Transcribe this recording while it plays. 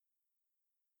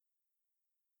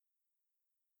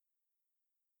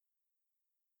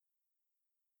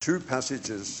Two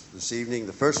passages this evening,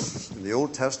 the first in the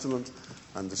Old Testament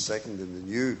and the second in the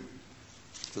New.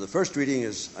 So the first reading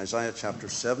is Isaiah chapter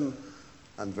 7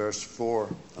 and verse 4,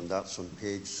 and that's on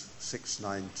page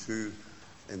 692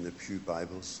 in the Pew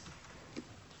Bibles.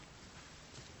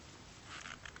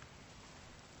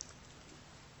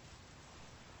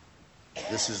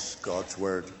 This is God's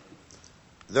word.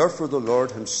 Therefore the Lord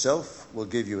himself will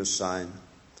give you a sign.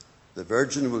 The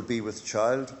virgin will be with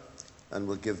child and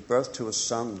will give birth to a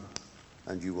son,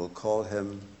 and you will call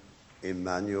him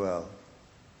Emmanuel.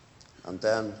 And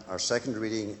then our second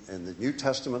reading in the New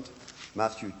Testament,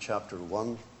 Matthew chapter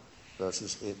 1,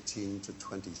 verses 18 to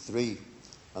 23,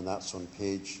 and that's on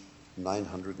page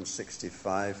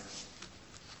 965.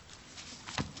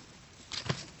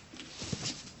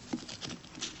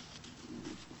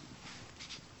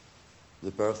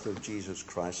 The birth of Jesus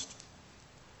Christ.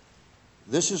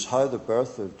 This is how the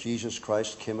birth of Jesus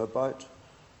Christ came about.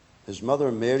 His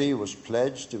mother Mary was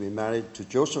pledged to be married to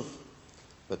Joseph,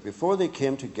 but before they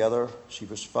came together, she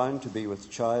was found to be with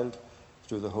child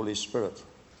through the Holy Spirit.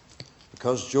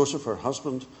 Because Joseph, her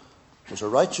husband, was a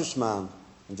righteous man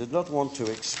and did not want to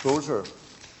expose her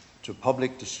to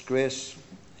public disgrace,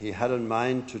 he had in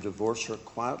mind to divorce her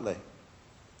quietly.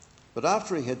 But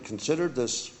after he had considered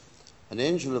this, an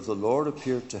angel of the Lord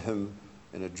appeared to him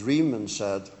in a dream and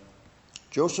said,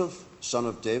 Joseph, son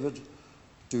of David,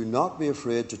 do not be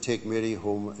afraid to take Mary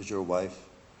home as your wife,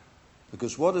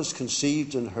 because what is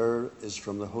conceived in her is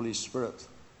from the Holy Spirit.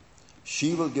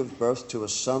 She will give birth to a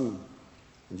son,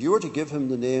 and you are to give him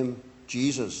the name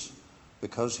Jesus,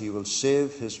 because he will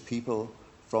save his people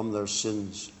from their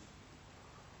sins.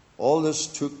 All this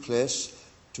took place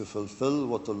to fulfill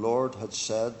what the Lord had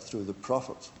said through the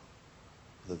prophet.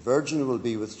 The virgin will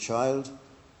be with child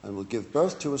and will give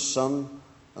birth to a son,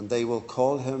 and they will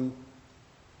call him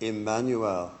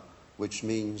Emmanuel, which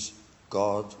means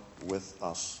God with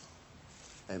us.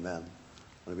 Amen.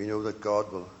 And we know that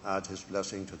God will add his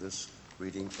blessing to this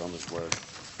reading from his word.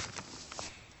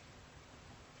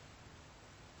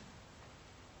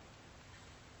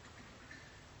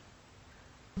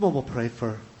 We'll pray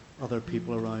for other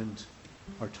people around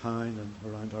our town and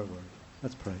around our world.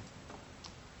 Let's pray.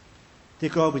 Dear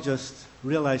God, we just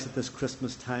realize that this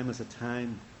Christmas time is a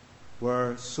time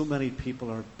where so many people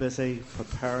are busy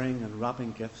preparing and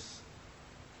wrapping gifts.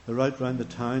 They're out around the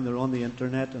town, they're on the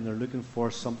internet, and they're looking for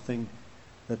something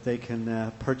that they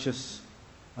can purchase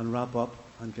and wrap up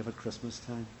and give at Christmas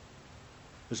time.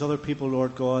 There's other people,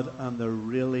 Lord God, and they're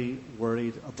really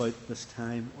worried about this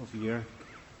time of year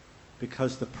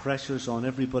because the pressures on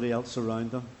everybody else around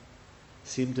them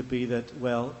seem to be that,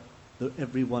 well,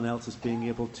 everyone else is being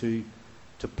able to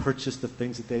purchase the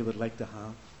things that they would like to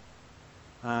have.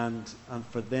 And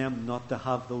for them not to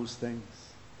have those things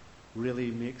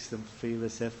really makes them feel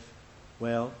as if,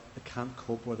 well, they can't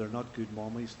cope, or they're not good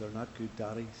mommies, they're not good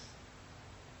daddies.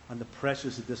 And the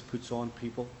pressures that this puts on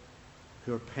people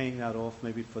who are paying that off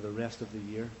maybe for the rest of the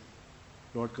year.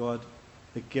 Lord God,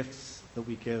 the gifts that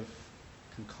we give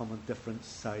can come in different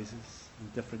sizes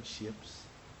and different shapes.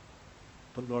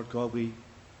 But Lord God, we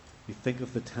think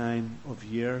of the time of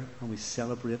year and we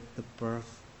celebrate the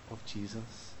birth of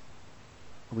Jesus.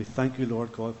 And we thank you,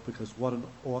 Lord God, because what an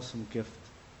awesome gift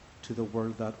to the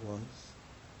world that was.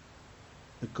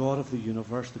 The God of the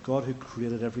universe, the God who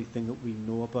created everything that we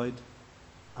know about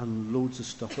and loads of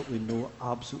stuff that we know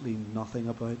absolutely nothing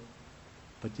about,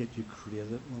 but yet you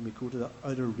created it. When we go to the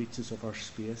outer reaches of our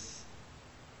space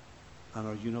and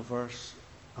our universe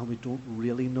and we don't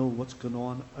really know what's going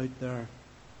on out there,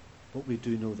 but we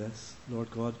do know this,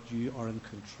 Lord God, you are in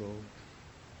control,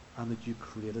 and that you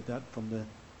created that from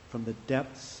the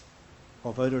depths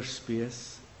of outer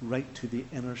space right to the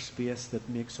inner space that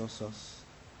makes us,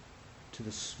 to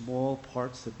the small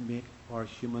parts that make our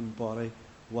human body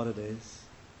what it is,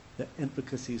 the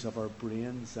intricacies of our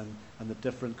brains and the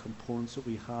different components that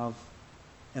we have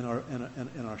in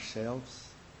ourselves.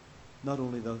 Not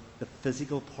only the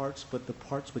physical parts, but the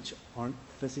parts which aren't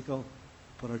physical,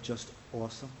 but are just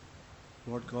awesome.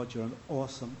 Lord God, you're an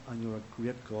awesome and you're a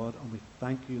great God, and we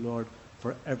thank you, Lord,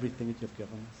 for everything that you've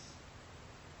given us.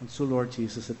 And so, Lord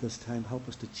Jesus, at this time, help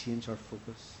us to change our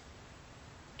focus,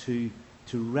 to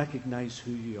recognize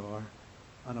who you are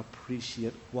and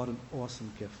appreciate what an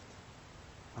awesome gift.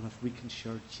 And if we can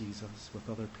share Jesus with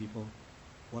other people,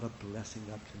 what a blessing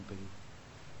that can be.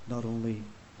 Not only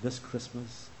this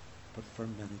Christmas, but for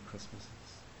many Christmases.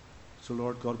 So,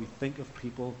 Lord God, we think of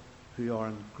people who are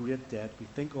in great debt. We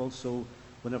think also,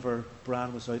 whenever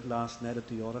Brian was out last night at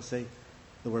the Odyssey,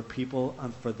 there were people,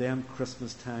 and for them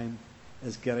Christmas time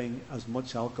is getting as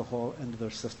much alcohol into their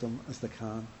system as they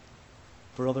can.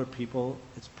 For other people,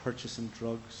 it's purchasing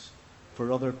drugs.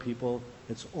 For other people,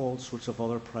 it's all sorts of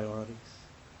other priorities.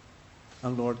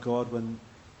 And Lord God,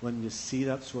 when you see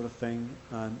that sort of thing,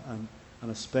 and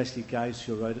especially guys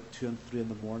who are out at 2 and 3 in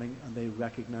the morning, and they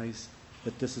recognize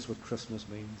that this is what Christmas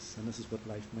means, and this is what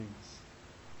life means,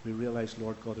 we realize,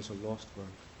 Lord God, is a lost world.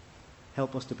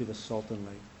 Help us to be the salt and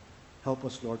light. Help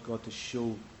us, Lord God, to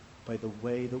show by the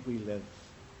way that we live,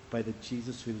 by the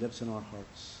Jesus who lives in our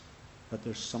hearts, that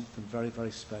there's something very,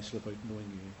 very special about knowing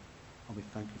you. And we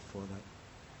thank you for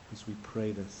that as we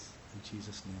pray this in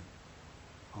Jesus' name.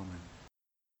 Amen.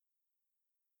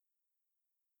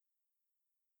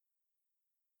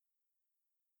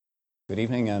 Good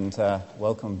evening and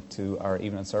welcome to our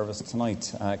evening service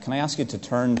tonight. Can I ask you to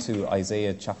turn to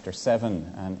Isaiah chapter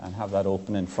 7 and have that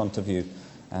open in front of you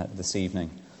this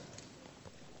evening?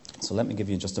 So let me give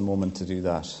you just a moment to do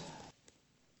that.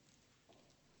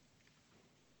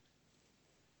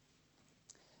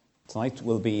 Tonight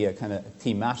will be a kind of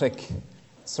thematic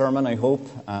sermon, I hope,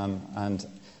 and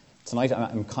tonight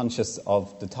I'm conscious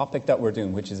of the topic that we're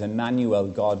doing, which is Emmanuel,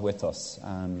 God with us,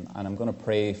 and I'm going to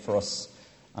pray for us.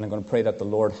 And I'm going to pray that the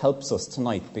Lord helps us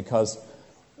tonight, because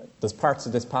there's parts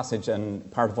of this passage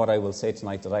and part of what I will say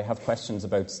tonight that I have questions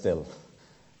about still.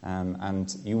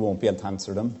 And you won't be able to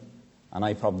answer them, and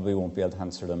I probably won't be able to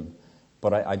answer them.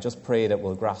 But I just pray that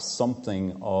we'll grasp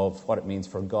something of what it means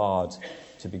for God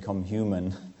to become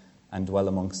human and dwell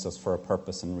amongst us for a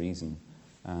purpose and reason.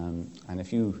 And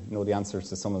if you know the answers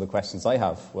to some of the questions I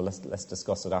have, well, let's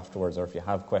discuss it afterwards. Or if you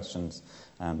have questions,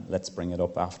 let's bring it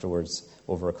up afterwards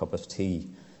over a cup of tea.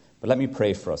 But let me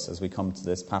pray for us as we come to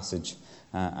this passage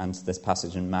and this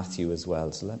passage in Matthew as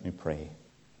well. So let me pray.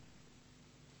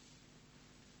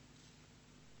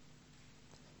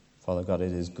 Father God,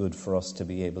 it is good for us to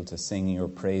be able to sing your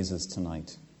praises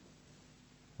tonight.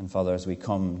 And Father, as we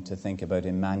come to think about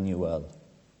Emmanuel,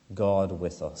 God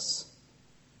with us,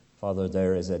 Father,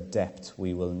 there is a depth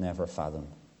we will never fathom.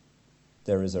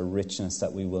 There is a richness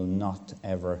that we will not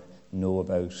ever know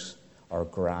about or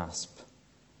grasp.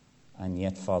 And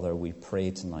yet, Father, we pray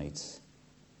tonight,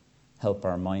 help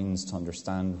our minds to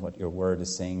understand what your word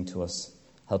is saying to us.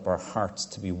 Help our hearts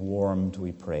to be warmed,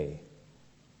 we pray.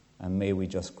 And may we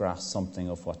just grasp something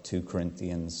of what 2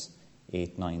 Corinthians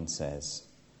 8:9 says.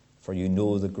 For you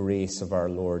know the grace of our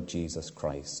Lord Jesus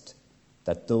Christ,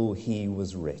 that though he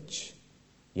was rich,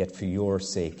 yet for your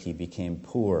sake he became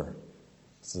poor,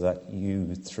 so that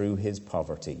you, through his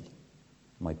poverty,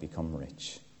 might become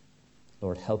rich.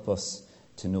 Lord, help us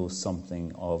to know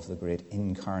something of the great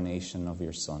incarnation of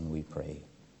your Son, we pray,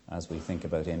 as we think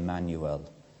about Emmanuel,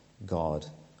 God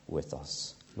with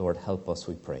us. Lord, help us,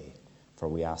 we pray, for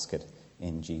we ask it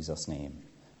in Jesus' name.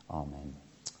 Amen.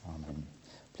 Amen.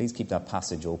 Please keep that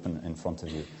passage open in front of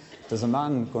you. There's a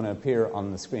man going to appear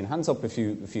on the screen. Hands up if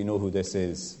you know who this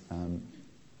is.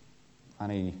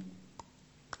 Any?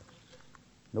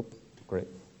 Nope. Great.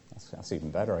 That's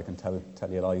even better. I can tell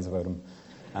you lies about him.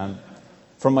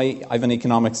 I have an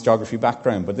economics geography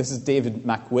background, but this is David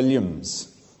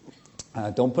McWilliams.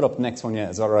 Don't put up the next one yet.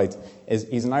 It's all right.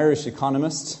 He's an Irish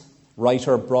economist,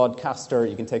 writer, broadcaster.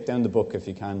 You can take down the book if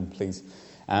you can, please.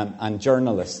 And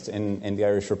journalist in the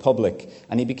Irish Republic.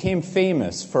 And he became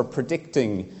famous for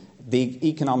predicting the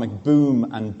economic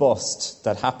boom and bust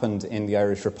that happened in the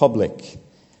Irish Republic.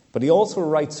 But he also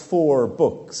writes 4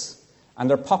 books, and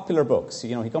they're popular books.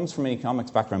 You know, he comes from an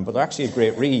economics background, but they're actually a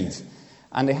great read.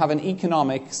 And they have an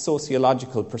economic,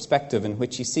 sociological perspective in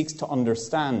which he seeks to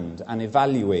understand and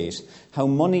evaluate how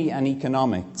money and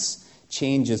economics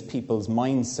changes people's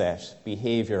mindset,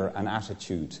 behaviour and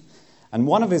attitude. And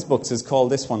one of his books is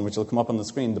called this one, which will come up on the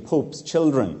screen, The Pope's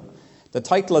Children. The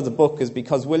title of the book is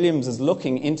because Williams is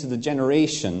looking into the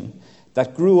generation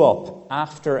that grew up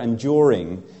after and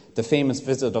during the famous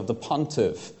visit of the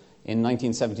Pontiff in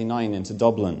 1979 into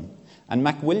Dublin. And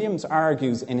McWilliams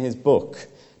argues in his book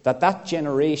that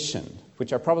generation,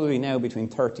 which are probably now between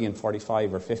 30 and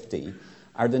 45 or 50,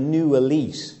 are the new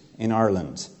elite in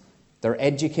Ireland. They're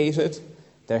educated,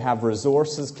 they have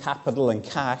resources, capital and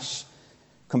cash,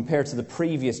 compared to the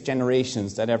previous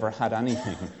generations that ever had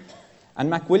anything. And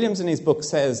McWilliams in his book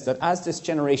says that as this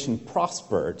generation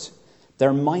prospered,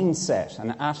 their mindset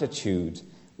and attitude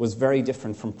was very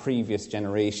different from previous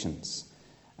generations.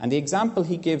 And the example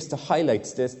he gives to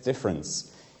highlight this difference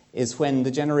is when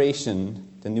the generation,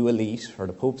 the new elite, or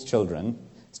the Pope's children,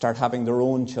 start having their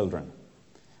own children.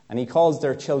 And he calls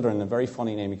their children a very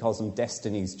funny name. He calls them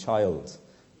Destiny's Child.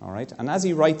 All right? And as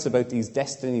he writes about these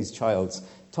Destiny's Childs,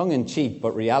 tongue-in-cheek,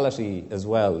 but reality as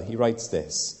well, he writes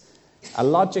this: a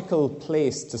logical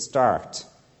place to start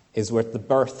is with the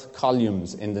birth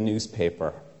columns in the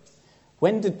newspaper,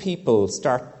 When did people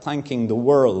start thanking the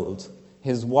world,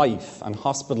 his wife, and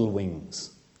hospital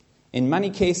wings? In many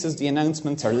cases, the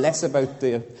announcements are less about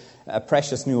the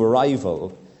precious new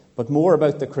arrival, but more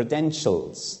about the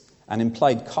credentials and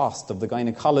implied cost of the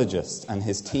gynecologist and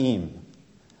his team.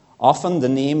 Often the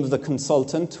name of the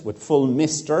consultant with full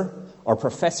Mr. or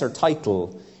Professor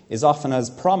title is often as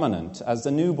prominent as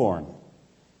the newborn.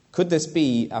 Could this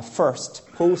be a first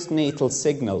postnatal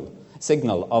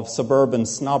signal of suburban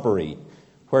snobbery,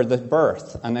 where the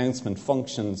birth announcement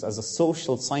functions as a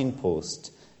social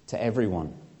signpost to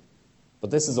everyone? But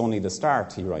this is only the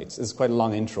start, he writes. This is quite a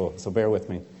long intro, so bear with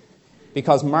me.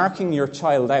 Because marking your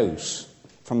child out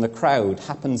from the crowd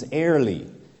happens early,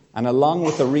 and along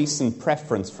with the recent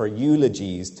preference for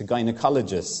eulogies to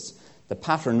gynecologists, the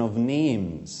pattern of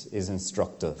names is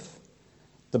instructive.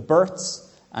 The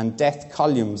births and death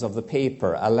columns of the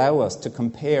paper allow us to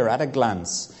compare at a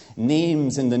glance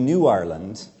names in the New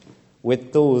Ireland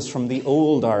with those from the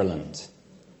Old Ireland.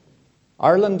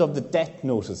 Ireland of the death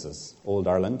notices, Old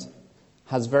Ireland,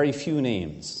 has very few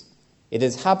names. It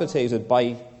is habitated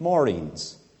by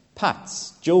Maureens,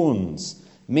 Pats, Jones,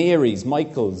 Marys,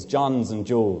 Michaels, Johns and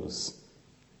Joes.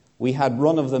 We had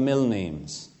run-of-the-mill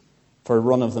names for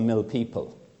run-of-the-mill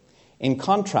people. In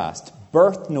contrast,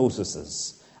 birth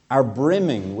notices are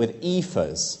brimming with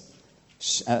Aoifes,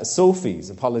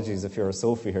 Sophies, apologies if you're a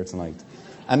Sophie here tonight,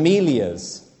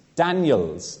 Amelias,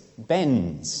 Daniels,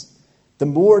 Bens. The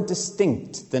more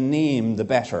distinct the name, the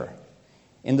better.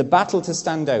 In the battle to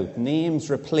stand out,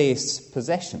 names replace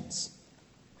possessions.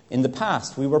 In the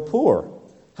past, we were poor.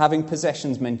 Having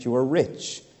possessions meant you were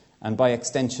rich, and by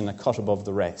extension, a cut above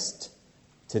the rest.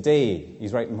 Today,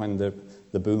 he's writing when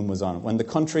the boom was on, when the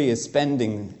country is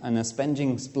spending an a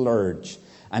spending splurge,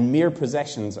 and mere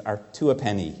possessions are to a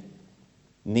penny,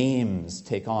 names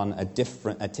take on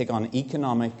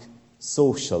economic,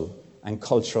 social, and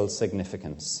cultural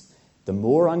significance. The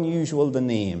more unusual the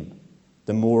name,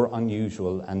 the more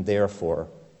unusual and therefore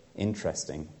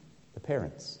interesting the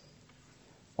parents.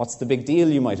 What's the big deal,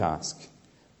 you might ask?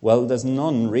 Well, there's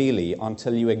none really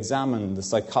until you examine the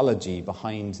psychology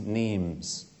behind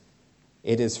names.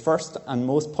 It is first and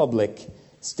most public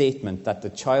statement that the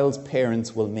child's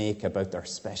parents will make about their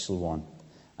special one.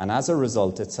 And as a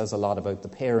result, it says a lot about the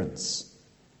parents.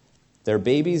 Their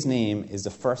baby's name is the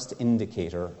first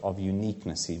indicator of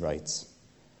uniqueness, he writes.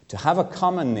 To have a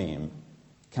common name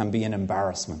can be an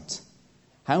embarrassment.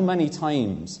 How many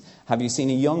times have you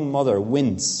seen a young mother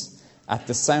wince at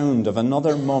the sound of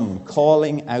another mum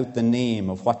calling out the name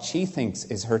of what she thinks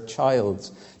is her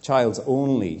child's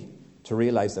only to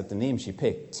realize that the name she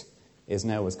picked is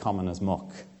now as common as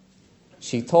muck?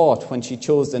 She thought when she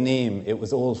chose the name it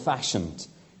was old-fashioned,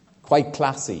 quite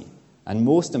classy, and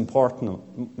most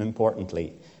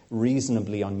importantly,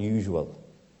 reasonably unusual.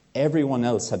 Everyone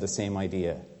else had the same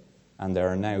idea, and there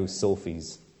are now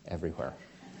Sophies everywhere.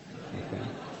 Okay.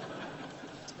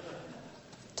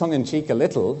 Tongue-in-cheek a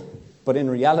little, but in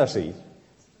reality,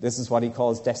 this is what he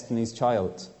calls Destiny's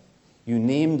Child. You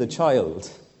name the child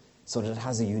so that it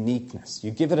has a uniqueness. You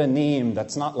give it a name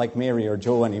that's not like Mary or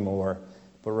Joe anymore,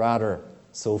 but rather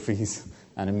Sophie's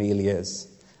and Amelia's.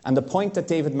 And the point that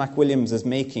David McWilliams is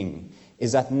making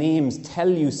is that names tell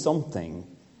you something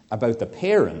about the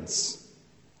parents,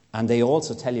 and they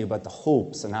also tell you about the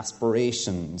hopes and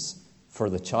aspirations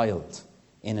for the child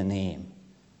in a name.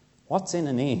 What's in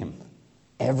a name?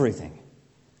 Everything.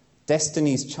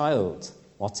 Destiny's Child,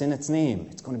 what's in its name?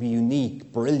 It's going to be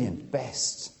unique, brilliant,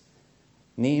 best.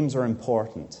 Names are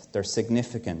important. They're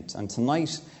significant. And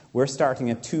tonight, we're starting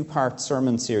a 2-part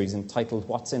sermon series entitled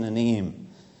What's in a Name?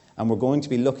 And we're going to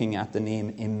be looking at the name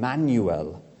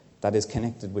Emmanuel that is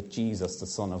connected with Jesus, the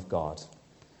Son of God.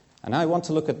 And I want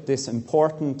to look at this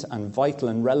important and vital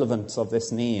and relevance of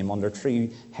this name under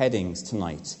 3 headings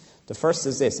tonight. The first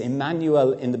is this: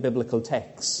 Emmanuel in the biblical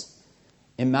text.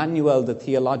 Emmanuel, the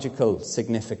theological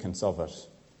significance of it.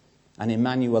 And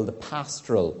Emmanuel, the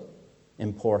pastoral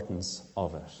importance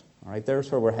of it. All right,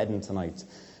 there's where we're heading tonight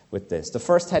with this. The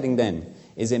first heading then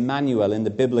is Emmanuel in the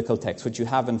biblical text, which you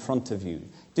have in front of you.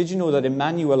 Did you know that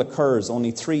Emmanuel occurs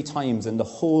only 3 times in the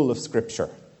whole of Scripture?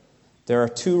 There are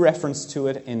 2 references to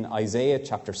it in Isaiah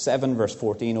chapter 7, verse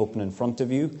 14, open in front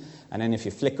of you. And then if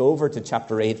you flick over to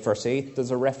chapter 8, verse 8,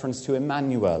 there's a reference to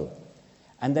Emmanuel.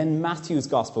 And then Matthew's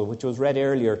Gospel, which was read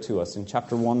earlier to us in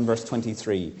chapter 1, verse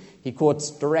 23. He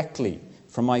quotes directly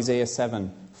from Isaiah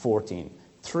 7, 14.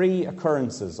 3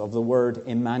 occurrences of the word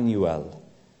Emmanuel.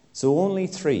 So only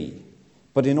 3.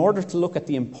 But in order to look at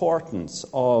the importance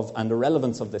of and the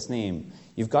relevance of this name,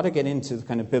 you've got to get into the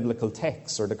kind of biblical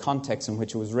text or the context in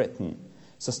which it was written.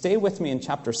 So stay with me in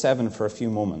chapter 7 for a few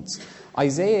moments.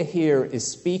 Isaiah here is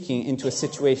speaking into a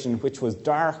situation which was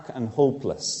dark and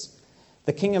hopeless.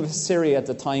 The king of Assyria at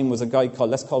the time was a guy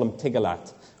called, let's call him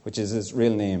Tiglath, which is his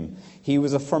real name. He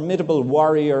was a formidable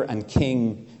warrior and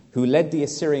king who led the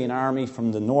Assyrian army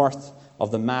from the north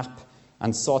of the map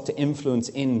and sought to influence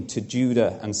into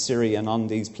Judah and Syria and on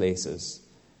these places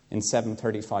in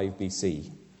 735 BC.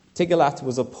 Tiglath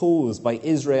was opposed by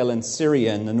Israel and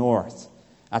Syria in the north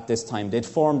at this time. They'd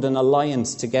formed an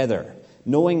alliance together,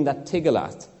 knowing that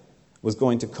Tiglath was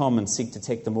going to come and seek to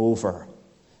take them over.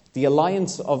 The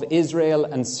alliance of Israel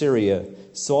and Syria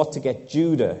sought to get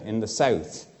Judah in the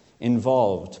south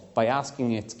involved by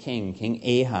asking its king, King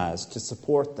Ahaz, to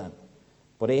support them.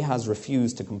 But Ahaz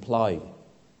refused to comply.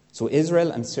 So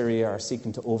Israel and Syria are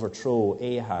seeking to overthrow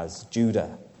Ahaz,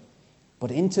 Judah.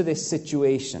 But into this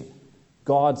situation,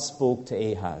 God spoke to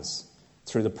Ahaz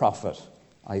through the prophet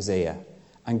Isaiah.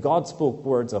 And God spoke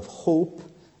words of hope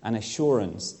and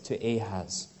assurance to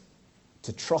Ahaz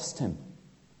to trust him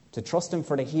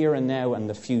for the here and now and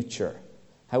the future.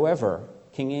 However,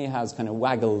 King Ahaz kind of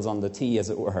waggles on the T,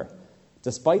 as it were.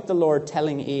 Despite the Lord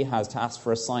telling Ahaz to ask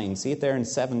for a sign, see it there in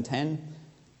 7:10,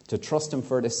 to trust him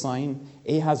for this sign,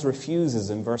 Ahaz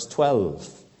refuses in verse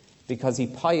 12 because he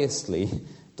piously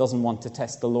doesn't want to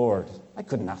test the Lord. I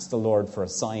couldn't ask the Lord for a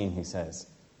sign, he says.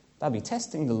 That'd be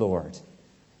testing the Lord.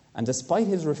 And despite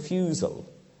his refusal,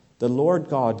 the Lord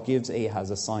God gives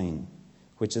Ahaz a sign,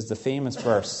 which is the famous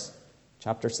verse,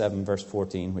 chapter 7, verse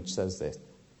 14, which says this: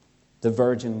 "The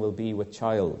virgin will be with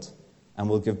child and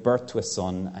will give birth to a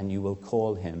son, and you will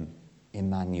call him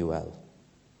Emmanuel."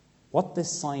 What this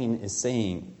sign is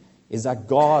saying is that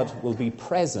God will be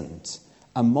present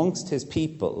amongst his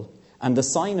people, and the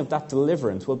sign of that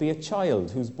deliverance will be a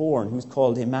child who's born, who's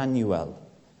called Emmanuel.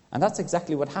 And that's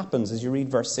exactly what happens as you read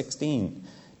verse 16.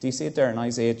 Do you see it there in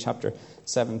Isaiah chapter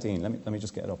 17? Let me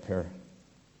just get it up here.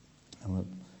 And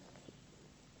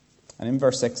in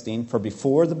verse 16, "For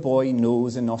before the boy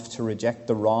knows enough to reject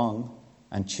the wrong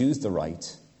and choose the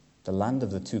right, the land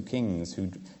of the two kings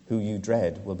who you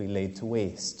dread will be laid to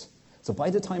waste." So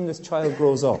by the time this child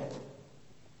grows up,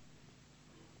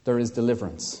 there is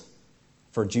deliverance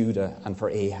for Judah and for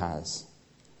Ahaz.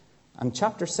 And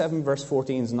chapter 7, verse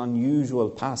 14 is an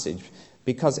unusual passage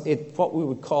because it's what we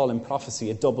would call in prophecy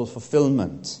a double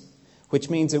fulfillment, which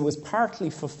means it was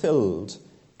partly fulfilled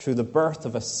through the birth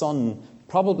of a son,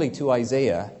 probably to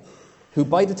Isaiah, who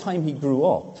by the time he grew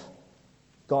up,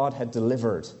 God had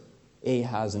delivered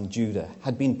Ahaz and Judah,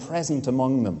 had been present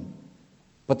among them.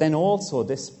 But then also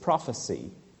this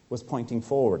prophecy was pointing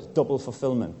forward, double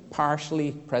fulfillment,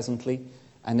 partially, presently,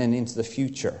 and then into the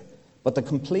future. But the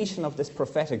completion of this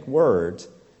prophetic word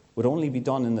would only be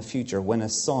done in the future when a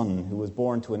son who was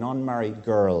born to an unmarried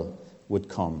girl would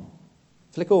come.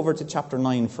 Flick over to chapter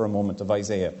 9 for a moment of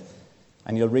Isaiah,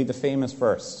 and you'll read the famous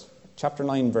verse, chapter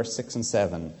 9, verse 6 and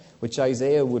 7, which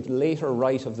Isaiah would later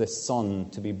write of this son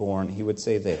to be born. He would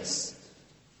say this: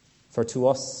 "For to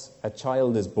us a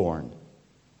child is born,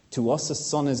 to us a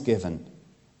son is given,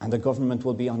 and the government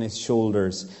will be on his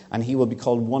shoulders, and he will be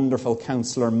called Wonderful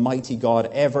Counselor, Mighty God,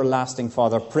 Everlasting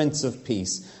Father, Prince of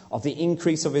Peace. Of the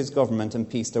increase of his government and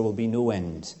peace there will be no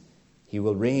end. He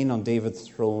will reign on David's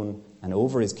throne and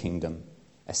over his kingdom,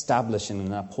 establishing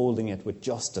and upholding it with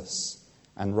justice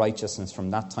and righteousness from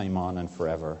that time on and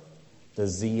forever. The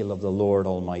zeal of the Lord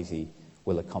Almighty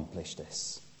will accomplish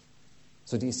this."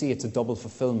 So do you see, it's a double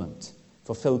fulfillment,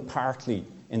 fulfilled partly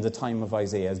in the time of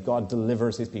Isaiah as God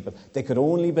delivers his people. They could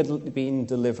only be being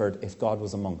delivered if God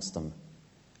was amongst them.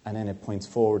 And then it points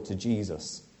forward to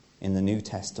Jesus in the New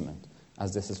Testament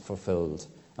as this is fulfilled.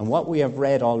 And what we have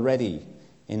read already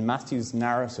in Matthew's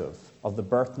narrative of the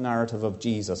birth narrative of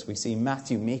Jesus, we see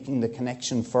Matthew making the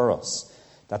connection for us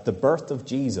that the birth of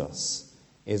Jesus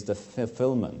is the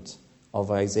fulfillment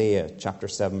of Isaiah chapter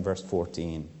 7, verse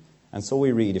 14. And so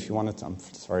we read, if you want to, I'm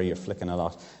sorry, you're flicking a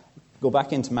lot. Go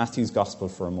back into Matthew's Gospel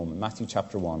for a moment, Matthew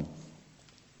chapter 1.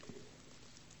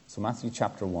 So Matthew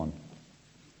chapter 1.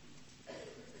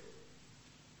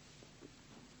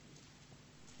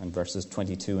 And verses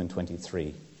 22 and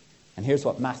 23. And here's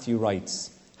what Matthew writes,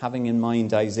 having in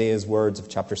mind Isaiah's words of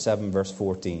chapter 7, verse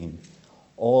 14.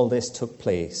 "All this took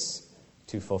place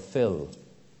to fulfill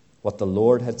what the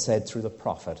Lord had said through the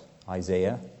prophet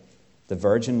Isaiah. The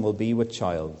virgin will be with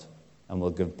child and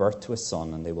will give birth to a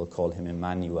son, and they will call him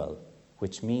Emmanuel,"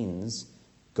 which means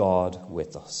God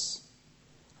with us.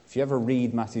 If you ever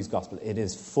read Matthew's Gospel, it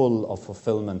is full of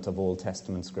fulfillment of Old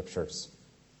Testament scriptures.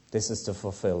 This is to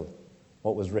fulfill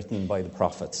what was written by the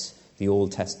prophets, the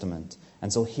Old Testament.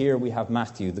 And so here we have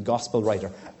Matthew, the Gospel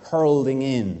writer, heralding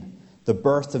in the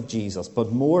birth of Jesus.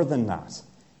 But more than that,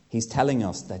 He's telling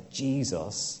us that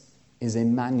Jesus is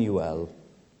Emmanuel,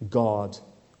 God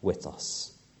with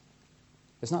us.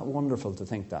 Isn't that wonderful to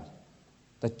think that?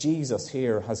 That Jesus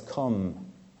here has come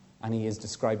and he is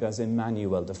described as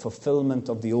Emmanuel, the fulfillment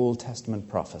of the Old Testament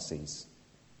prophecies.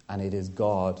 And it is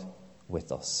God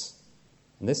with us.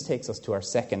 And this takes us to our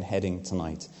second heading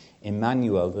tonight,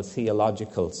 Emmanuel, the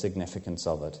theological significance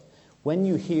of it. When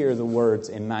you hear the words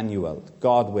Emmanuel,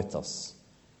 God with us,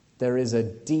 there is a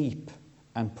deep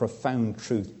and profound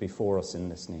truth before us in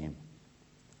this name.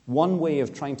 One way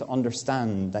of trying to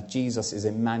understand that Jesus is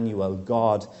Emmanuel,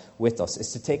 God with us,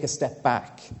 is to take a step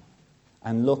back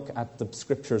and look at the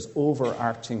Scripture's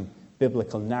overarching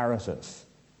biblical narrative.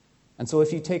 And so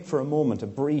if you take for a moment a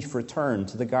brief return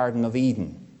to the Garden of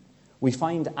Eden, we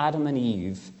find Adam and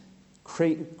Eve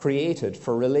created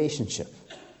for relationship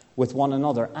with one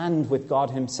another and with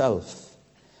God himself.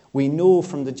 We know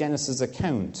from the Genesis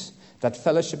account that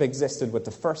fellowship existed with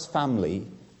the first family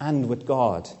and with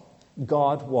God.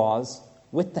 God was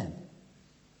with them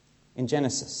in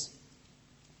Genesis,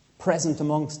 present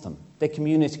amongst them. They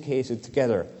communicated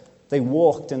together. They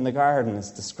walked in the garden, as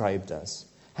described as.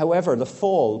 However, the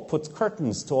fall puts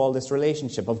curtains to all this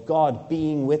relationship of God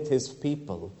being with his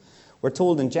people. We're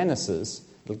told in Genesis,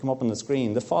 it'll come up on the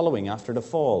screen, the following after the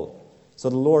fall. So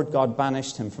the Lord God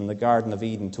banished him from the Garden of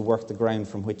Eden to work the ground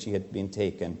from which he had been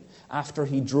taken. After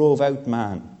he drove out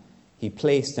man, he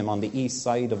placed him on the east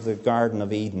side of the Garden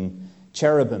of Eden,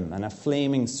 cherubim and a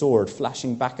flaming sword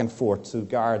flashing back and forth to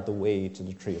guard the way to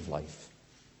the tree of life.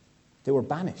 They were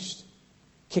banished,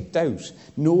 kicked out.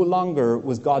 No longer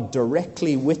was God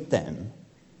directly with them,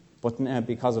 but now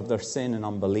because of their sin and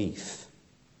unbelief.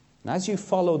 And as you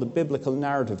follow the biblical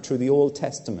narrative through the Old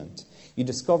Testament, you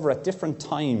discover at different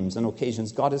times and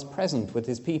occasions God is present with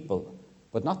his people,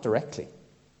 but not directly.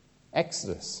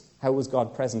 Exodus, how was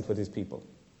God present with his people?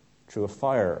 Through a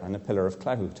fire and a pillar of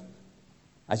cloud.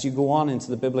 As you go on into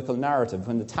the biblical narrative,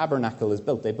 when the tabernacle is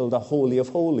built, they build a Holy of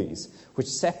Holies, which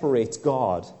separates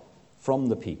God from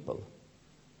the people.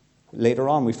 Later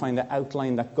on, we find the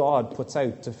outline that God puts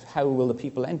out to how will the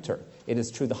people enter. It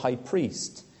is through the high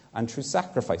priest and through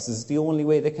sacrifices. It's the only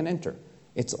way they can enter.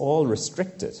 It's all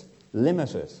restricted,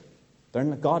 limited.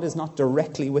 God is not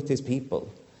directly with his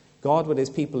people. God with his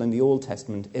people in the Old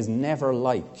Testament is never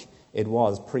like it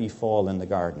was pre-fall in the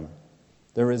garden.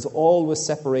 There is always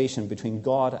separation between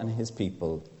God and his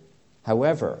people.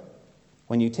 However,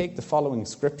 when you take the following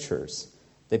scriptures,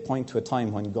 they point to a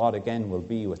time when God again will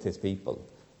be with his people.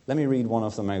 Let me read one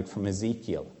of them out from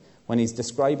Ezekiel. When he's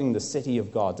describing the city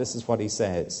of God, this is what he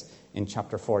says in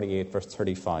chapter 48, verse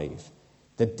 35.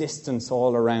 The distance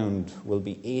all around will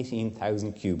be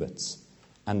 18,000 cubits,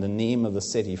 and the name of the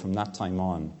city from that time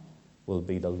on will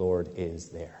be the Lord is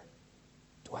there,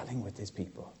 dwelling with his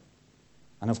people.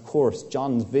 And of course,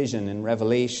 John's vision in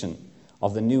Revelation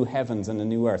of the new heavens and the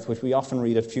new earth, which we often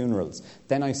read at funerals.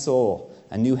 Then I saw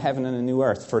a new heaven and a new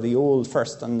earth, for the old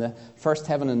first and the first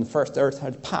heaven and the first earth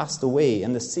had passed away,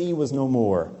 and the sea was no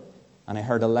more. And I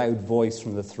heard a loud voice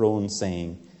from the throne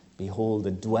saying, Behold,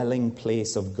 the dwelling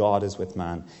place of God is with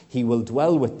man. He will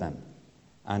dwell with them,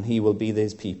 and he will be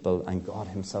his people, and God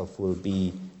himself will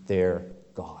be their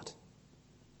God.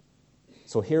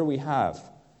 So here we have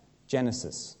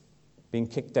Genesis being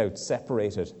kicked out,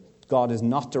 separated. God is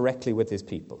not directly with his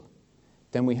people.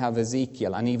 Then we have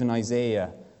Ezekiel and even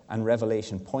Isaiah and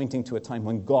Revelation pointing to a time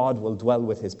when God will dwell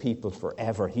with his people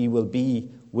forever. He will be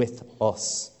with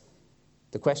us.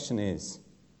 The question is,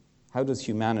 how does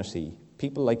humanity,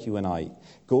 people like you and I,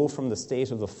 go from the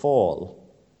state of the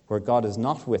fall, where God is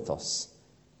not with us,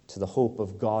 to the hope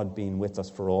of God being with us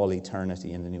for all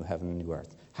eternity in the new heaven and new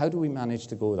earth? How do we manage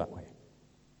to go that way?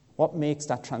 What makes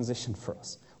that transition for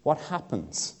us? What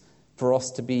happens for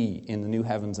us to be in the new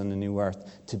heavens and the new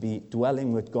earth, to be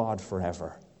dwelling with God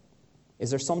forever? Is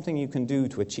there something you can do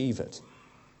to achieve it?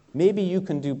 Maybe you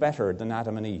can do better than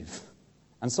Adam and Eve.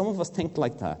 And some of us think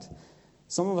like that.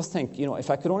 Some of us think, if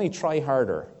I could only try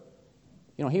harder.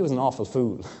 He was an awful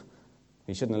fool.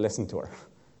 He shouldn't have listened to her.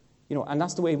 And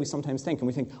that's the way we sometimes think. And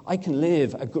we think, I can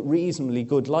live a reasonably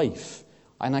good life,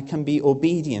 and I can be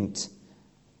obedient.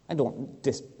 I don't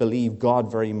disbelieve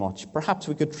God very much. Perhaps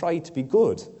we could try to be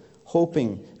good,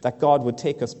 hoping that God would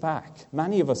take us back.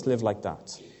 Many of us live like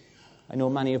that. I know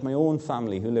many of my own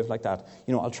family who live like that.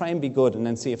 I'll try and be good and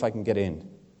then see if I can get in.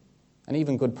 And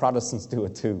even good Protestants do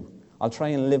it too. I'll try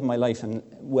and live my life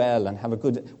well and have a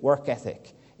good work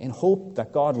ethic in hope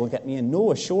that God will get me in.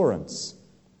 No assurance.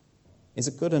 Is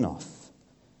it good enough?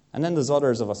 And then there's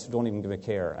others of us who don't even give a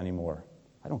care anymore.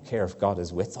 I don't care if God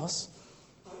is with us.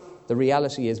 The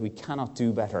reality is we cannot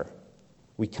do better.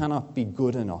 We cannot be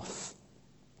good enough.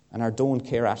 And our don't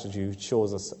care attitude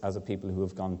shows us as a people who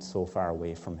have gone so far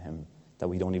away from him that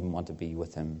we don't even want to be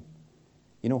with him.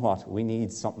 You know what? We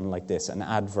need something like this, an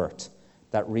advert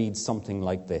that reads something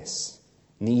like this.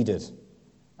 Needed,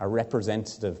 a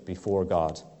representative before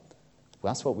God.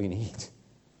 Well, that's what we need.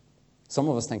 Some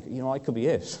of us think, I could be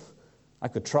it. I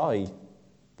could try,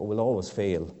 but we'll always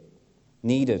fail.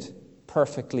 Needed,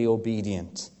 perfectly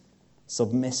obedient,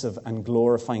 submissive and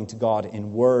glorifying to God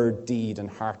in word, deed, and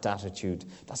heart attitude.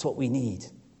 That's what we need.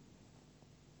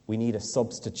 We need a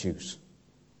substitute.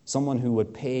 Someone who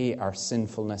would pay our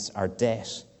sinfulness, our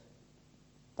debt.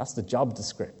 That's the job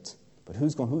description. But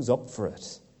who's up for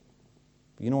it?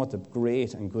 But you know what the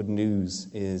great and good news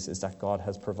is that God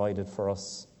has provided for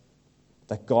us.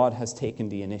 That God has taken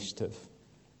the initiative.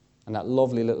 And that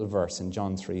lovely little verse in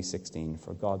John 3:16,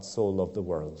 for God so loved the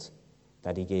world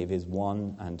that he gave his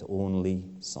one and only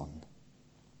Son.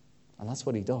 And that's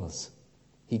what he does.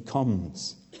 He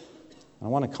comes. And I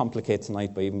want to complicate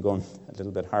tonight by even going a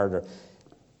little bit harder.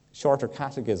 Shorter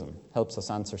catechism helps us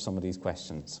answer some of these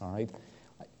questions, all right?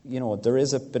 There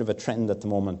is a bit of a trend at the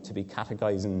moment to be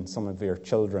catechizing some of your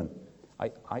children.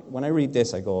 When I read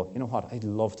this, I go, you know what, I'd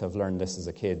love to have learned this as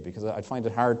a kid because I'd find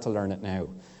it hard to learn it now.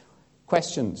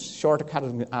 Questions. Shorter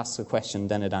catechism asks a question,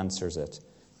 then it answers it.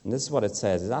 And this is what it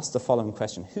says. It asks the following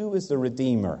question. Who is the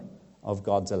Redeemer of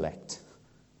God's elect?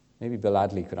 Maybe Bill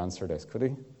Adley could answer this, could he?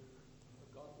 I've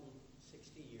forgotten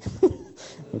 60 years.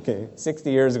 Okay,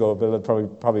 60 years ago, Bill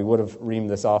probably would have reamed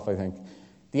this off, I think.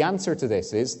 The answer to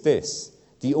this is this.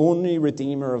 The only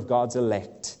Redeemer of God's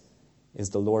elect is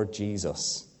the Lord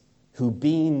Jesus, who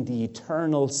being the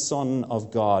eternal Son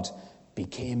of God,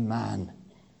 became man,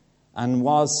 and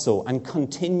was so, and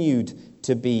continued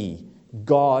to be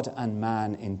God and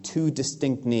man in two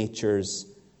distinct natures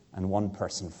and one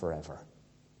person forever.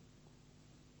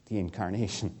 The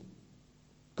incarnation.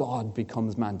 God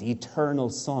becomes man. The eternal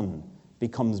Son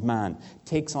becomes man.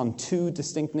 Takes on two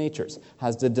distinct natures.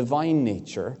 Has the divine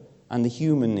nature and the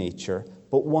human nature,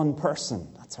 but one person.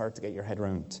 That's hard to get your head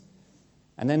around.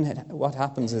 And then what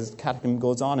happens is the catechism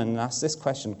goes on and asks this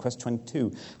question, question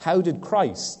 22. How did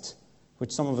Christ,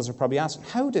 which some of us are probably asking,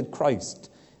 how did Christ,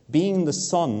 being the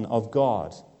Son of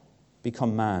God,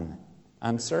 become man?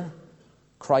 Answer,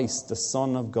 Christ, the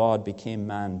Son of God, became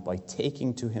man by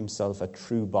taking to himself a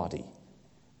true body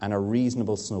and a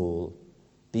reasonable soul,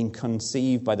 being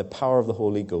conceived by the power of the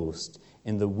Holy Ghost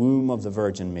in the womb of the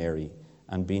Virgin Mary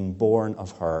and being born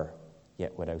of her,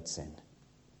 yet without sin.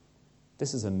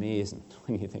 This is amazing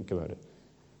when you think about it.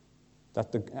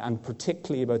 And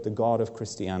particularly about the God of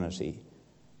Christianity,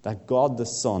 that God the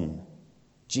Son,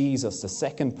 Jesus, the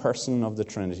second person of the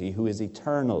Trinity, who is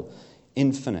eternal,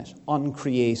 infinite,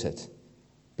 uncreated,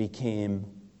 became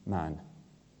man,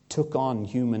 took on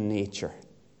human nature.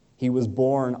 He was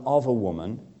born of a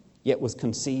woman, yet was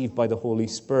conceived by the Holy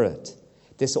Spirit.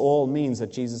 This all means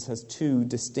that Jesus has two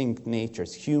distinct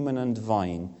natures, human and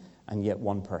divine, and yet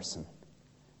one person.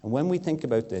 And when we think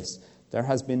about this, there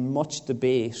has been much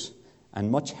debate and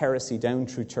much heresy down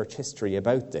through church history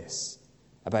about this,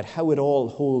 about how it all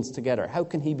holds together. How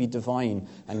can he be divine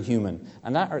and human?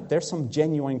 And there's some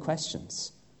genuine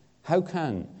questions. How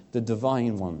can the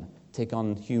divine one take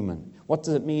on human? What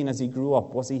does it mean as he grew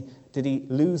up? Did he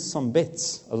lose some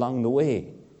bits along the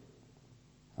way?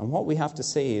 And what we have to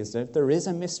say is that there is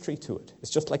a mystery to it.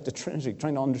 It's just like the Trinity,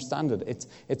 trying to understand it.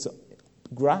 It's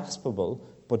graspable,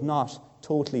 but not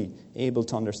totally able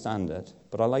to understand it.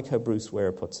 But I like how Bruce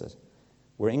Ware puts it.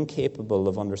 We're incapable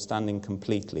of understanding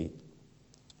completely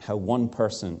how one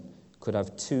person could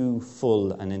have two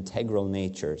full and integral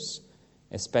natures,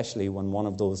 especially when one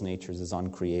of those natures is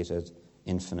uncreated,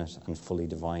 infinite, and fully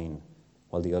divine,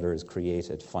 while the other is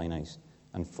created, finite,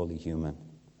 and fully human.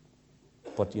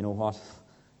 But you know what?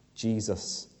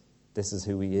 Jesus, this is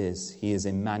who he is. He is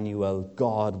Emmanuel,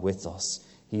 God with us.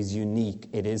 He's unique.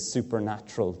 It is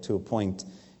supernatural to a point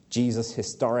Jesus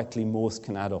historically most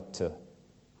can add up to.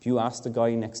 If you ask the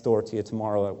guy next door to you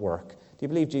tomorrow at work, do you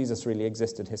believe Jesus really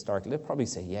existed historically? They'll probably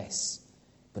say yes.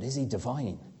 But is he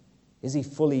divine? Is he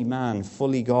fully man,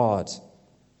 fully God?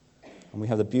 And we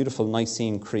have the beautiful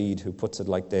Nicene Creed who puts it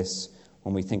like this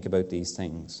when we think about these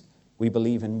things. We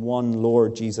believe in one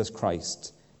Lord Jesus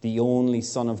Christ, the only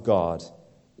Son of God,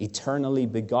 eternally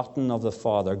begotten of the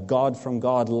Father, God from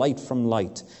God, light from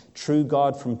light, true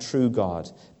God from true God,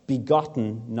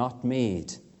 begotten, not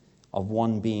made, of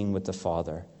one being with the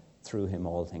Father. Through him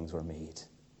all things were made.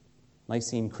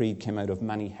 Nicene Creed came out of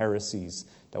many heresies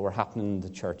that were happening in the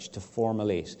church to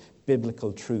formulate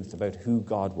biblical truth about who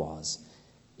God was.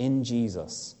 In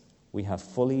Jesus, we have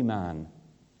fully man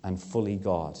and fully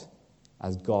God,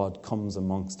 as God comes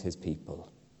amongst his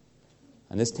people.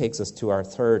 And this takes us to our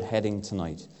third heading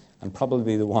tonight, and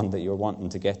probably the one that you're wanting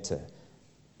to get to.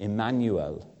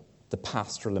 Emmanuel, the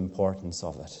pastoral importance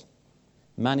of it.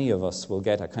 Many of us will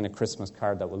get a kind of Christmas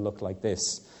card that will look like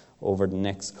this over the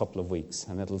next couple of weeks,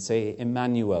 and it'll say,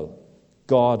 Emmanuel,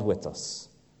 God with us.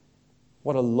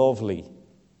 What a lovely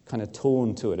kind of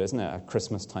tone to it, isn't it, at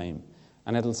Christmas time?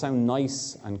 And it'll sound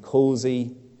nice and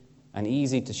cozy and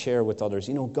easy to share with others.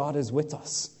 You know, God is with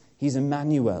us. He's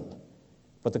Emmanuel.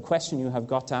 But the question you have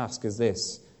got to ask is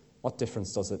this: what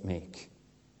difference does it make?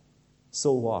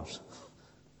 So what?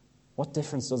 What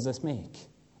difference does this make?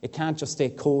 It can't just stay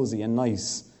cozy and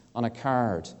nice on a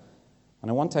card.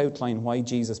 And I want to outline why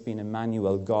Jesus being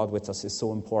Emmanuel, God with us, is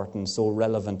so important, so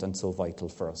relevant, and so vital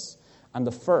for us. And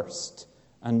the first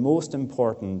and most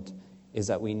important is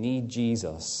that we need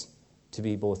Jesus to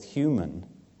be both human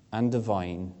and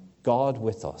divine, God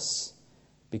with us,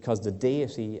 because the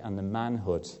deity and the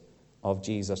manhood of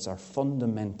Jesus are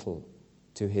fundamental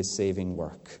to his saving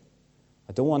work.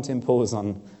 I don't want to impose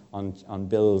on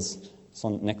Bill's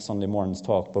next Sunday morning's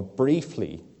talk, but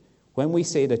briefly, when we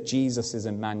say that Jesus is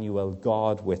Emmanuel,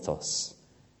 God with us,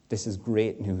 this is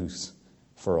great news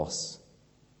for us,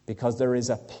 because there is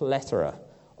a plethora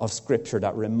of Scripture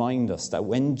that remind us that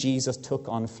when Jesus took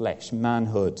on flesh,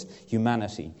 manhood,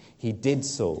 humanity, he did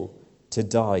so to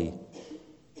die.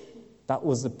 That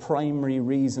was the primary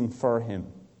reason for him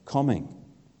coming,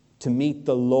 to meet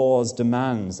the law's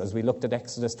demands, as we looked at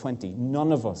Exodus 20.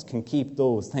 None of us can keep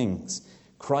those things.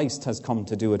 Christ has come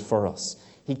to do it for us.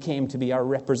 He came to be our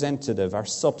representative, our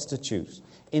substitute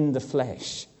in the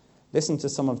flesh. Listen to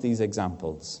some of these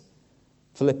examples.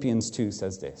 Philippians 2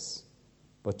 says this: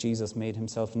 but Jesus made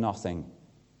himself nothing,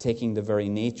 taking the very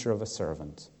nature of a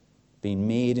servant, being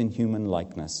made in human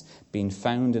likeness, being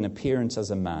found in appearance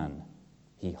as a man.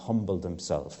 He humbled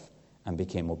himself and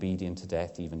became obedient to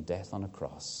death, even death on a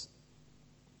cross.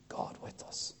 God with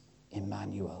us,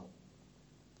 Emmanuel.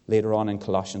 Later on in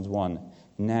Colossians 1,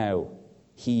 now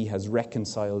he has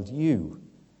reconciled you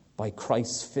by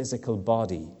Christ's physical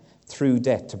body through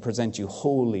death to present you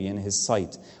holy in his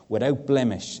sight, without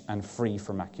blemish and free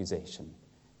from accusation.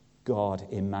 God,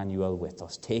 Emmanuel with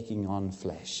us, taking on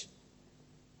flesh.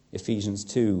 Ephesians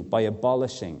 2, by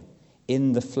abolishing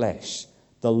in the flesh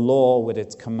the law with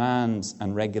its commands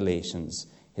and regulations,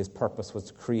 his purpose was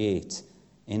to create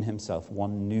in himself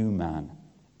one new man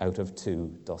out of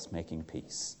two, thus making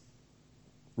peace.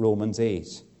 Romans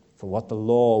 8, for what the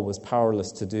law was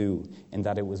powerless to do, in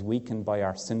that it was weakened by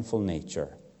our sinful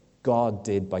nature, God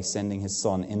did by sending his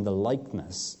Son in the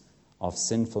likeness of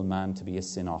sinful man to be a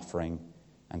sin offering,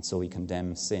 and so he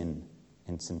condemned sin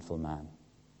in sinful man.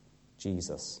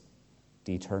 Jesus,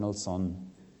 the eternal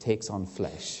Son, takes on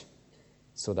flesh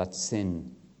so that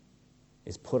sin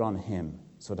is put on him,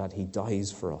 so that he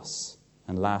dies for us.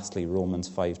 And lastly, Romans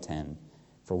 5:10,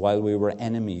 for while we were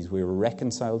enemies, we were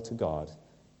reconciled to God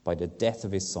by the death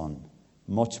of his Son.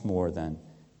 Much more then,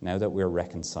 now that we're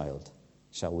reconciled,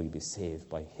 shall we be saved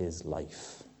by his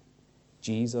life.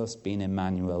 Jesus, being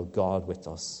Emmanuel, God with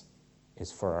us,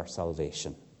 is for our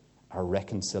salvation, our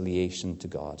reconciliation to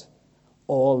God.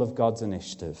 All of God's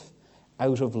initiative,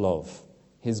 out of love,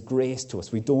 his grace to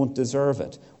us. We don't deserve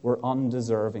it. We're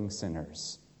undeserving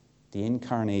sinners. The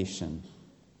incarnation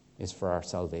is for our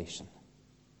salvation.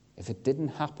 If it didn't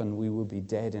happen, we would be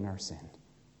dead in our sin.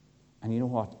 And you know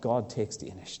what? God takes the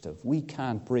initiative. We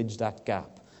can't bridge that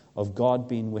gap of God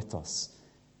being with us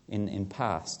in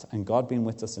past and God being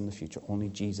with us in the future. Only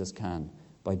Jesus can,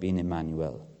 by being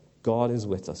Emmanuel. God is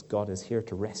with us. God is here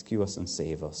to rescue us and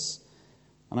save us.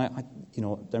 And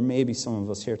there may be some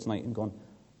of us here tonight and going,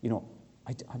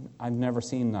 I've never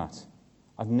seen that.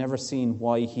 I've never seen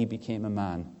why he became a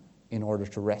man in order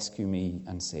to rescue me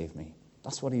and save me.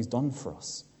 That's what he's done for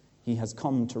us. He has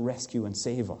come to rescue and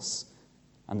save us.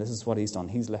 And this is what he's done.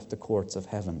 He's left the courts of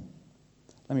heaven.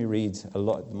 Let me read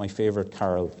my favorite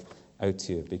carol out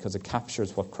to you, because it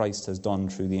captures what Christ has done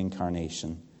through the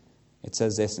incarnation. It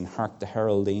says this in Hark the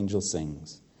Herald Angel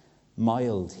Sings.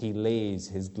 Mild he lays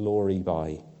his glory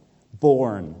by,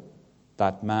 born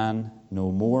that man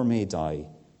no more may die,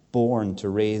 born to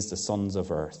raise the sons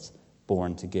of earth,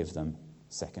 born to give them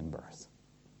second birth.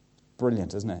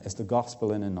 Brilliant, isn't it? It's the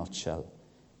gospel in a nutshell,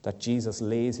 that Jesus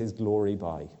lays his glory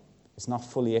by. It's not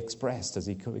fully expressed as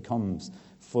he becomes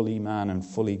fully man and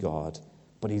fully God,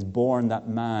 but he's born that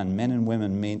man, men and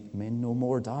women, may no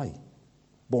more die,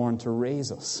 born to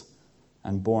raise us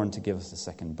and born to give us the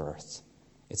second birth.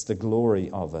 It's the glory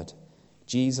of it.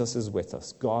 Jesus is with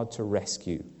us, God to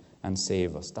rescue and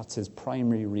save us. That's his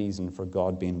primary reason for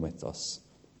God being with us.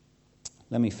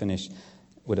 Let me finish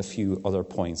with a few other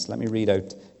points. Let me read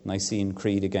out Nicene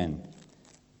Creed again.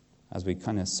 as we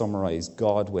kind of summarize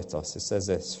God with us, it says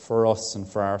this: for us and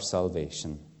for our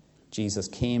salvation, Jesus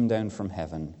came down from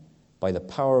heaven. By the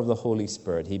power of the Holy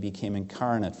Spirit, he became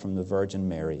incarnate from the Virgin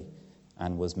Mary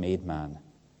and was made man.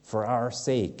 For our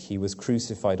sake, he was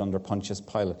crucified under Pontius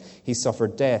Pilate. He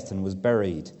suffered death and was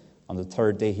buried. On the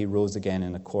third day, he rose again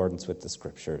in accordance with the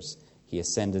Scriptures. He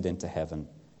ascended into heaven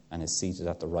and is seated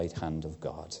at the right hand of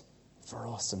God. For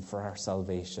us and for our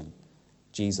salvation,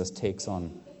 Jesus takes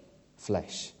on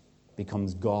flesh,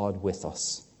 becomes God with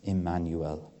us,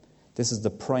 Emmanuel. This is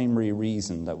the primary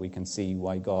reason that we can see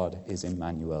why God is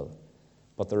Emmanuel.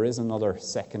 But there is another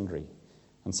secondary,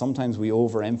 and sometimes we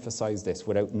overemphasize this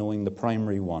without knowing the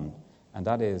primary one, and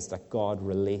that is that God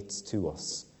relates to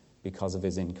us because of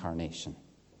his incarnation.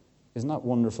 Isn't that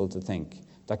wonderful to think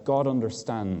that God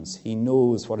understands, he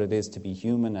knows what it is to be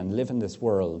human and live in this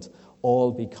world,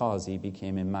 all because he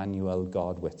became Emmanuel,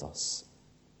 God with us.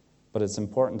 But it's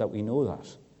important that we know that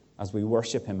as we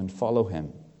worship him and follow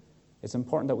him. It's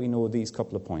important that we know these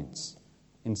couple of points.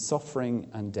 In suffering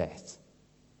and death,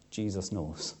 Jesus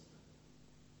knows,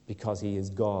 because he is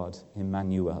God,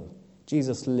 Emmanuel.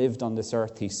 Jesus lived on this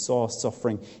earth. He saw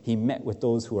suffering. He met with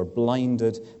those who were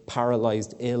blinded,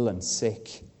 paralyzed, ill, and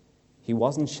sick. He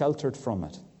wasn't sheltered from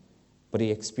it, but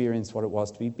he experienced what it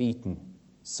was to be beaten,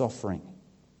 suffering,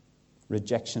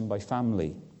 rejection by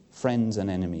family, friends, and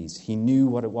enemies. He knew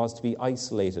what it was to be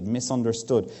isolated,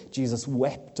 misunderstood. Jesus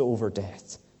wept over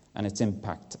death and its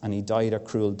impact, and he died a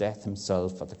cruel death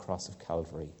himself at the cross of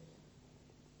Calvary.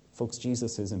 Folks,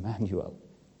 Jesus is Emmanuel,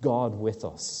 God with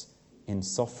us in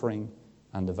suffering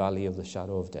and the valley of the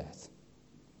shadow of death.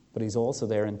 But he's also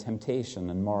there in temptation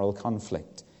and moral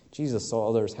conflict. Jesus saw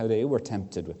others, how they were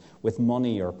tempted with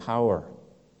money or power.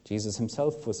 Jesus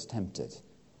himself was tempted.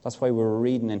 That's why we were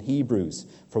reading in Hebrews,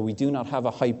 for we do not have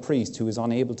a high priest who is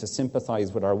unable to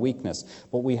sympathize with our weakness,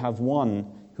 but we have one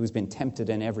who's been tempted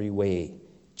in every way,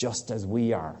 just as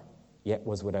we are, yet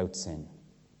was without sin.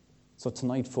 So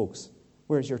tonight, folks,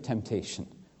 where's your temptation?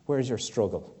 Where's your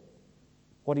struggle?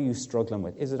 What are you struggling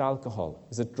with? Is it alcohol?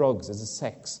 Is it drugs? Is it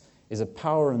sex? Is it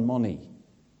power and money?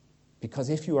 Because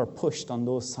if you are pushed on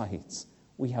those sides,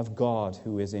 we have God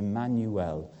who is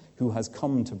Emmanuel, who has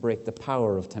come to break the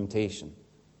power of temptation.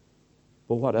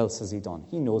 But what else has he done?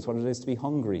 He knows what it is to be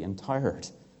hungry and tired.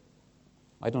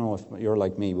 I don't know if you're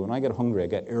like me, but when I get hungry, I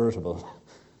get irritable.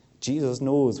 Jesus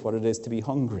knows what it is to be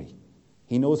hungry.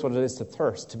 He knows what it is to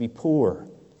thirst, to be poor.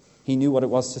 He knew what it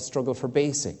was to struggle for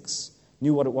basics,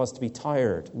 knew what it was to be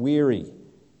tired, weary,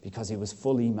 because he was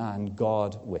fully man,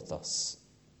 God with us.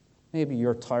 Maybe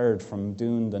you're tired from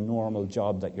doing the normal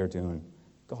job that you're doing.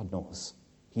 God knows.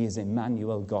 He is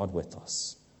Emmanuel, God with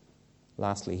us.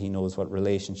 Lastly, he knows what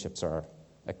relationships are.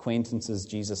 Acquaintances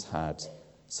Jesus had.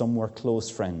 Some were close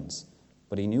friends,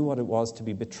 but he knew what it was to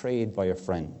be betrayed by a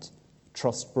friend,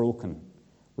 trust broken,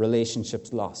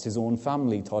 relationships lost. His own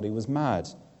family thought he was mad.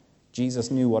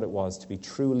 Jesus knew what it was to be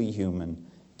truly human,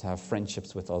 to have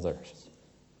friendships with others.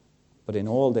 But in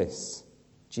all this,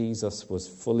 Jesus was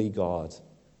fully God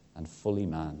and fully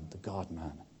man, the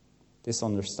God-man. This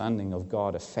understanding of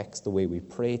God affects the way we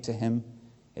pray to him.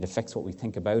 It affects what we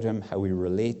think about him, how we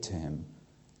relate to him.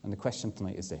 And the question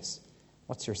tonight is this: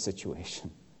 what's your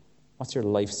situation? What's your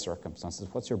life circumstances?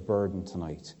 What's your burden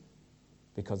tonight?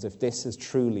 Because if this is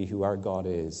truly who our God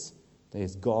is, there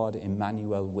is God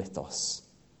Emmanuel with us,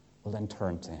 well then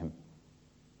turn to him.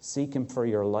 Seek him for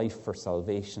your life, for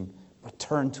salvation, but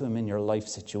turn to him in your life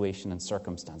situation and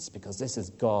circumstance, because this is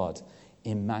God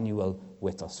Emmanuel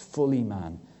with us, fully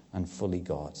man and fully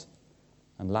God.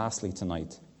 And lastly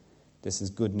tonight, this is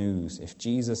good news. If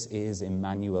Jesus is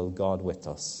Emmanuel, God with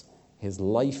us, his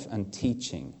life and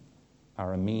teaching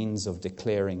are a means of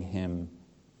declaring him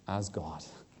as God.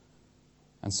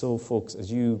 And so, folks,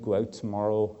 as you go out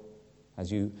tomorrow,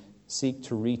 as you seek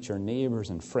to reach your neighbors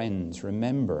and friends,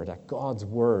 remember that God's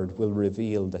word will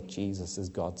reveal that Jesus is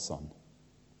God's Son.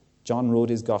 John wrote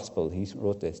his gospel. He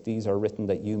wrote this: "These are written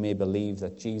that you may believe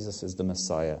that Jesus is the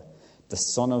Messiah, the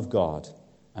Son of God,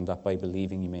 and that by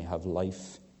believing you may have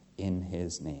life in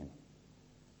his name."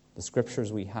 The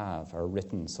scriptures we have are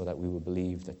written so that we will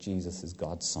believe that Jesus is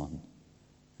God's Son.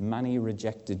 Many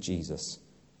rejected Jesus,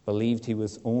 believed he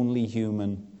was only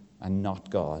human and not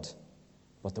God.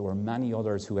 But there were many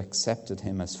others who accepted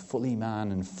him as fully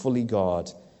man and fully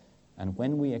God. And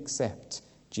when we accept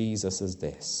Jesus as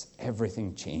this,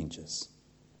 everything changes.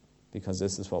 Because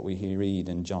this is what we read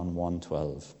in John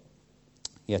 1:12.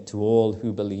 "Yet to all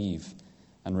who believe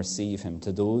and receive him,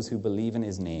 to those who believe in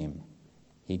his name,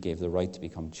 he gave the right to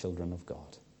become children of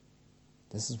God."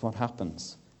 This is what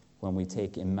happens when we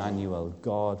take Emmanuel,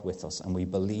 God with us, and we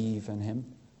believe in him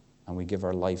and we give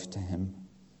our life to him.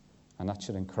 And that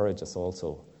should encourage us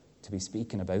also to be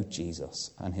speaking about Jesus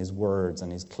and his words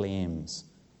and his claims,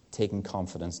 taking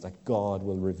confidence that God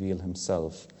will reveal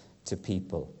himself to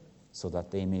people so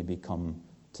that they may become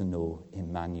to know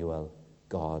Emmanuel,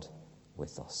 God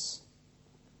with us.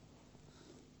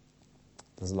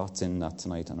 There's lots in that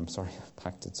tonight, and I'm sorry I've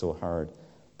packed it so hard,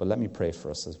 but let me pray for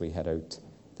us as we head out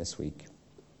this week.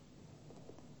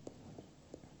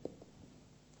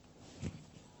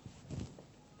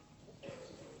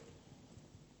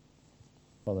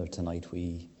 Father, tonight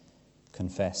we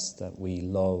confess that we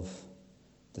love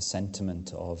the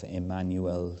sentiment of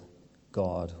Emmanuel,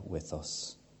 God with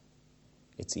us.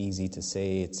 It's easy to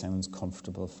say, it sounds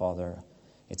comfortable, Father.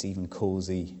 It's even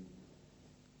cozy.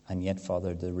 And yet,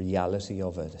 Father, the reality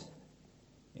of it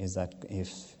is that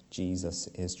if Jesus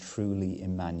is truly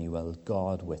Emmanuel,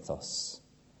 God with us,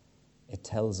 it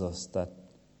tells us that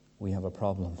we have a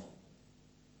problem.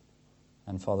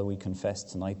 And Father, we confess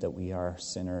tonight that we are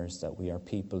sinners, that we are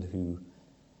people who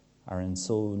are in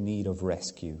so need of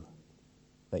rescue,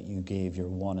 that you gave your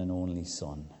one and only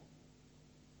Son,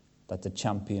 that the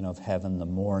champion of heaven, the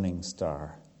morning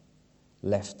star,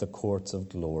 left the courts of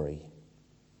glory,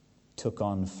 took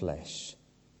on flesh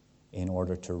in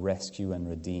order to rescue and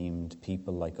redeem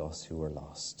people like us who were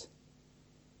lost.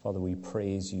 Father, we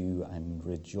praise you and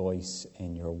rejoice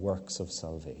in your works of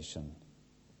salvation.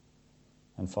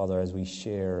 And Father, as we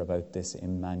share about this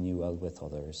Emmanuel with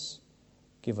others,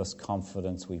 give us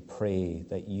confidence, we pray,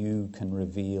 that you can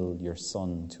reveal your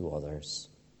Son to others.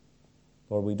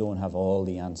 Lord, we don't have all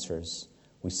the answers.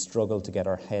 We struggle to get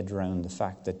our head around the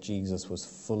fact that Jesus was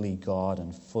fully God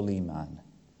and fully man.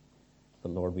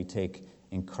 But Lord, we take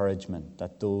encouragement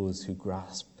that those who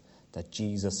grasp that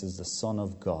Jesus is the Son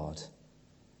of God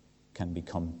can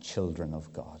become children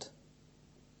of God.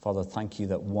 Father, thank you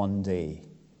that one day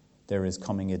there is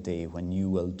coming a day when you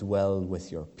will dwell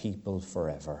with your people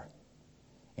forever,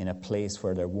 in a place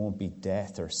where there won't be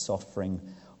death or suffering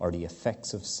or the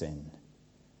effects of sin.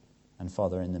 And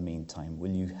Father, in the meantime,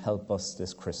 will you help us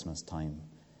this Christmas time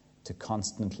to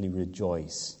constantly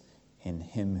rejoice in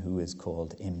him who is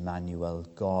called Emmanuel,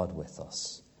 God with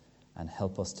us, and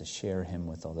help us to share him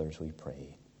with others, we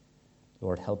pray.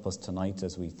 Lord, help us tonight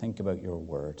as we think about your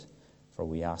word, for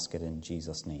we ask it in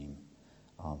Jesus' name.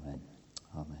 Amen.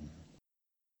 Amen.